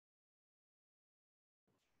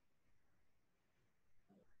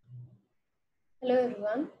Hello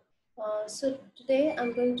everyone. So today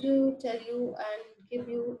I'm going to tell you and give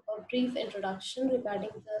you a brief introduction regarding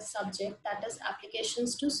the subject that is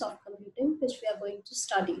applications to soft computing, which we are going to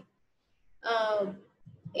study. Uh,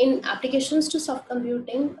 in applications to soft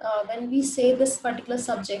computing, when we say this particular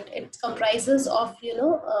subject, it comprises of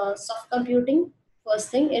soft computing. First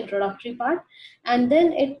thing, introductory part, and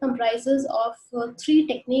then it comprises of three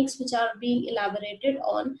techniques which are being elaborated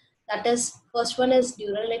on. That is, first one is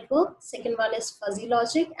neural network, second one is fuzzy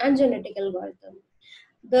logic, and genetic algorithm.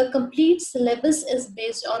 The complete syllabus is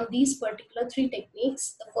based on these particular three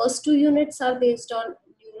techniques. The first two units are based on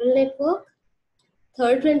neural network,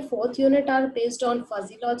 third and fourth unit are based on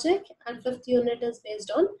fuzzy logic, and fifth unit is based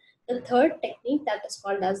on the third technique that is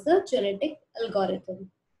called as the genetic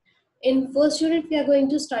algorithm. In first unit, we are going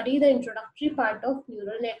to study the introductory part of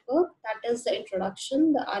neural network. That is the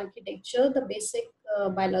introduction, the architecture, the basic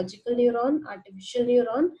biological neuron, artificial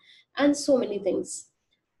neuron, and so many things.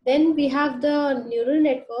 Then we have the neural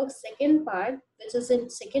network second part, which is in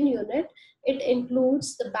second unit. It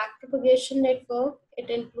includes the backpropagation network. It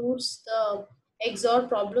includes the XOR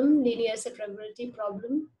problem, linear separability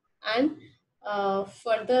problem, and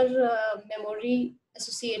further memory,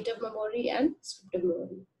 associative memory, and scripted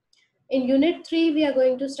memory. In unit 3, we are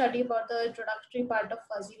going to study about the introductory part of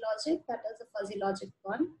fuzzy logic, that is the fuzzy logic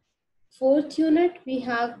 1. Fourth unit, we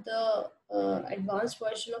have the advanced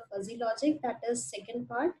version of fuzzy logic, that is second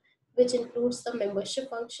part, which includes the membership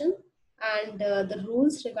function and the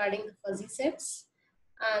rules regarding the fuzzy sets.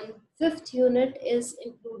 And fifth unit is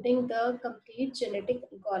including the complete genetic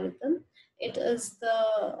algorithm. It is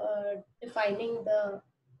the defining the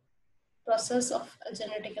process of a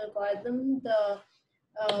genetic algorithm, the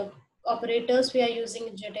uh, operators we are using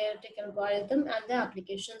in genetic algorithm, and the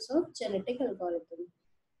applications of genetic algorithm.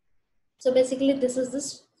 So basically, this is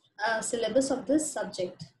this syllabus of this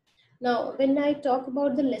subject. Now, when I talk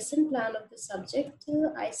about the lesson plan of the subject,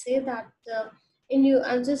 I say that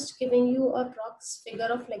I'm just giving you a prox figure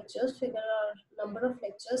of lectures, figure or number of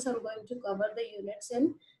lectures I'm going to cover the units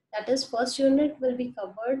in. That is, first unit will be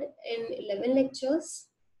covered in 11 lectures.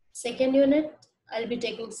 Second unit, I'll be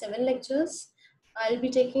taking 7 lectures. I'll be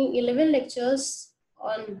taking 11 lectures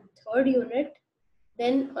on third unit.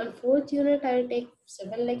 Then on fourth unit, I'll take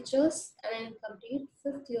 7 lectures, and in complete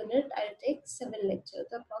fifth unit, I'll take 7 lectures.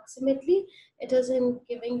 Approximately, it is in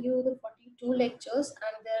giving you the 42 lectures,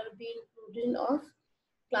 and there will be inclusion of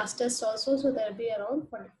class tests also. So there will be around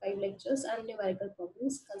 45 lectures and numerical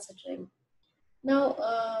problems considering. Now,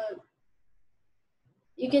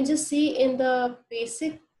 you can just see in the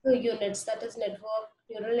basic units, that is network,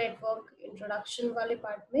 neural network introduction वाले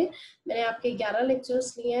part में मैंने आपके 11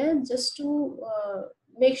 lectures लिए हैं just to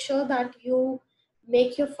make sure that you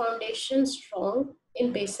make your foundation strong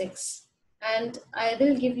in basics, and I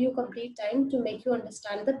will give you complete time to make you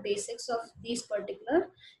understand the basics of these particular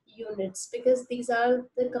units, because these are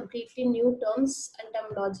the completely new terms and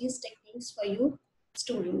terminologies, techniques for you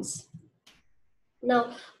students.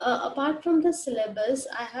 Now, apart from the syllabus,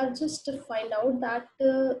 I have just to find out that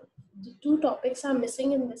the two topics are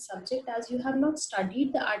missing in this subject, as you have not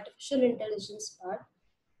studied the artificial intelligence part.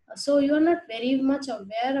 So you are not very much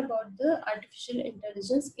aware about the artificial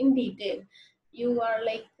intelligence in detail. You are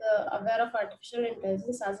like aware of artificial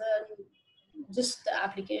intelligence as a just the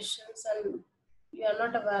applications, and you are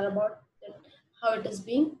not aware about it, how it is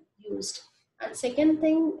being used. And second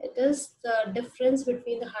thing, it is the difference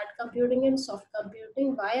between the hard computing and soft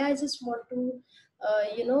computing. Why I just want to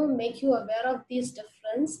make you aware of these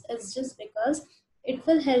difference is just because it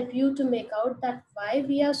will help you to make out that why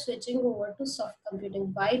we are switching over to soft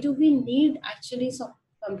computing. Why do we need actually soft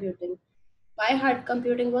computing? Why hard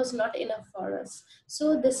computing was not enough for us.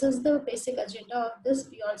 So this is the basic agenda of this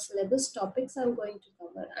beyond syllabus topics I'm going to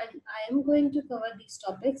cover, and I am going to cover these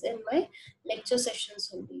topics in my lecture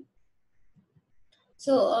sessions only.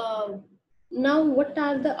 So now what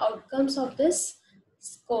are the outcomes of this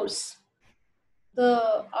course?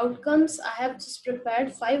 The outcomes, I have just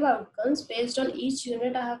prepared 5 outcomes based on each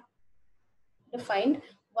unit. I have defined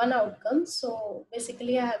one outcome. So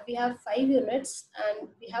basically we have 5 units and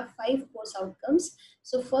we have 5 course outcomes.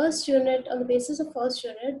 So first unit, on the basis of first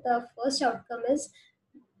unit, the first outcome is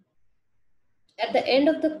at the end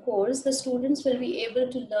of the course, the students will be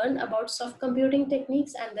able to learn about soft computing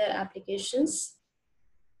techniques and their applications.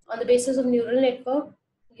 On the basis of neural network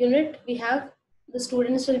unit, we have the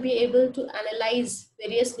students will be able to analyze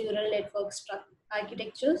various neural network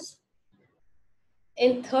architectures.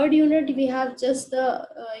 In third unit, we have just the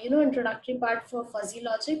introductory part for fuzzy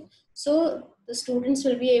logic. So the students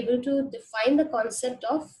will be able to define the concept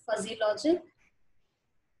of fuzzy logic.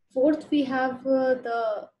 Fourth, we have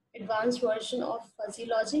the advanced version of fuzzy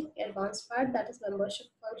logic, advanced part, that is membership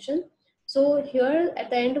function. So here at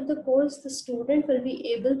the end of the course, the student will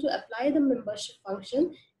be able to apply the membership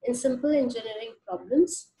function in simple engineering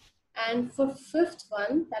problems. And for fifth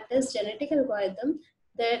one, that is genetic algorithm,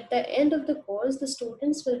 that at the end of the course, the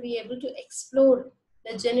students will be able to explore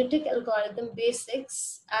the genetic algorithm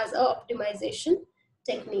basics as a optimization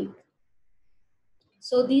technique.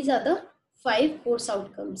 So these are the 5 course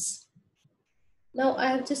outcomes. Now I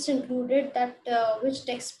have just included that which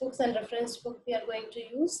textbooks and reference book we are going to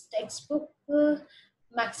use. Textbook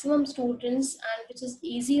maximum students, and which is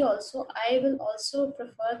easy also. I will also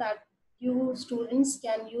prefer that you students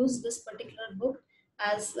can use this particular book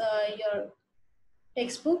as your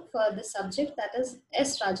textbook for the subject, that is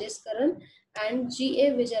S. Rajeskaran and G.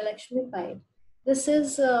 A. Vijayalakshmi Pai. This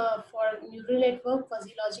is for neural network,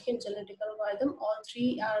 fuzzy logic, and genetic algorithm. All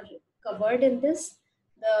three are covered in this.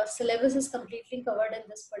 The syllabus is completely covered in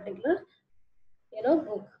this particular,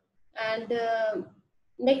 book. And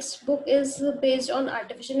next book is based on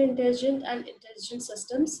artificial intelligence and intelligent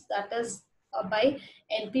systems. That is by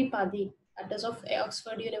N.P. Padi. That is of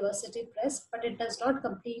Oxford University Press, but it does not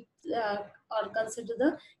complete or consider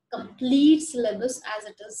the complete syllabus as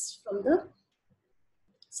it is from the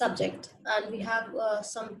subject. And we have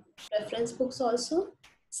some reference books also.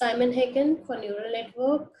 Simon Hagen for neural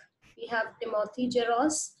network. We have Timothy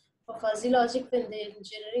Geros for fuzzy logic in the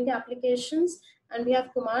engineering applications. And we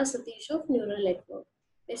have Kumar Satish of neural network.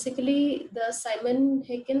 Basically, the Simon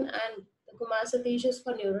Hagen and the Kumar Satish is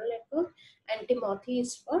for neural network, and Timothy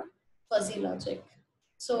is for fuzzy logic.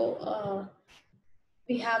 So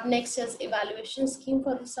we have next as evaluation scheme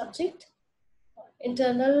for the subject.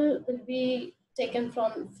 Internal will be taken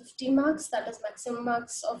from 50 marks, that is maximum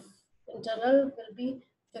marks of internal will be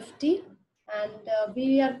 50, and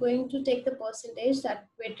we are going to take the percentage, that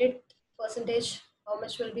weighted percentage, how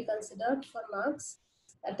much will be considered for marks,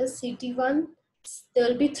 that is CT1. There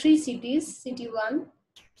will be 3 CTs, CT1,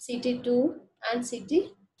 CT2 and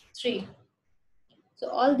CT3. So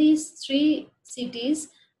all these 3 CTs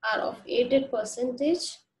are of 8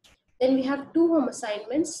 percentage. Then we have 2 home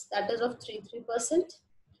assignments, that is of 3%.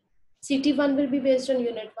 CT1 will be based on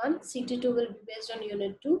Unit 1, CT2 will be based on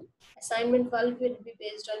Unit 2, assignment 12 will be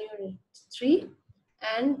based on Unit 3,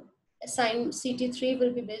 and CT3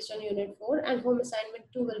 will be based on Unit 4, and home assignment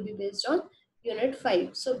 2 will be based on Unit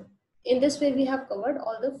 5. So in this way we have covered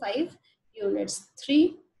all the 5 units,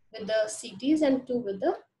 3 with the CTs and 2 with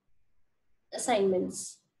the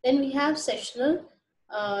assignments. Then we have sessional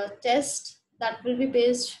test that will be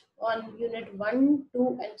based on Unit 1,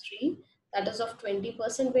 2 and 3, that is of 20%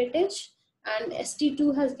 weightage, and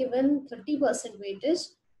ST2 has given 30% weightage,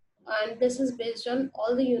 and this is based on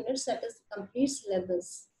all the units, that is complete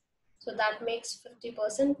syllabus. So that makes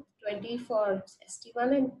 50%, 20 for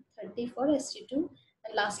ST1 and 30 for ST2.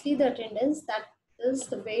 And lastly, the attendance, that is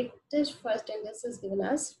the weightage for attendance is given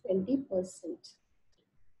as 20%.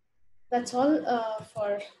 That's all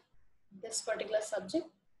for this particular subject.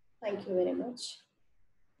 Thank you very much.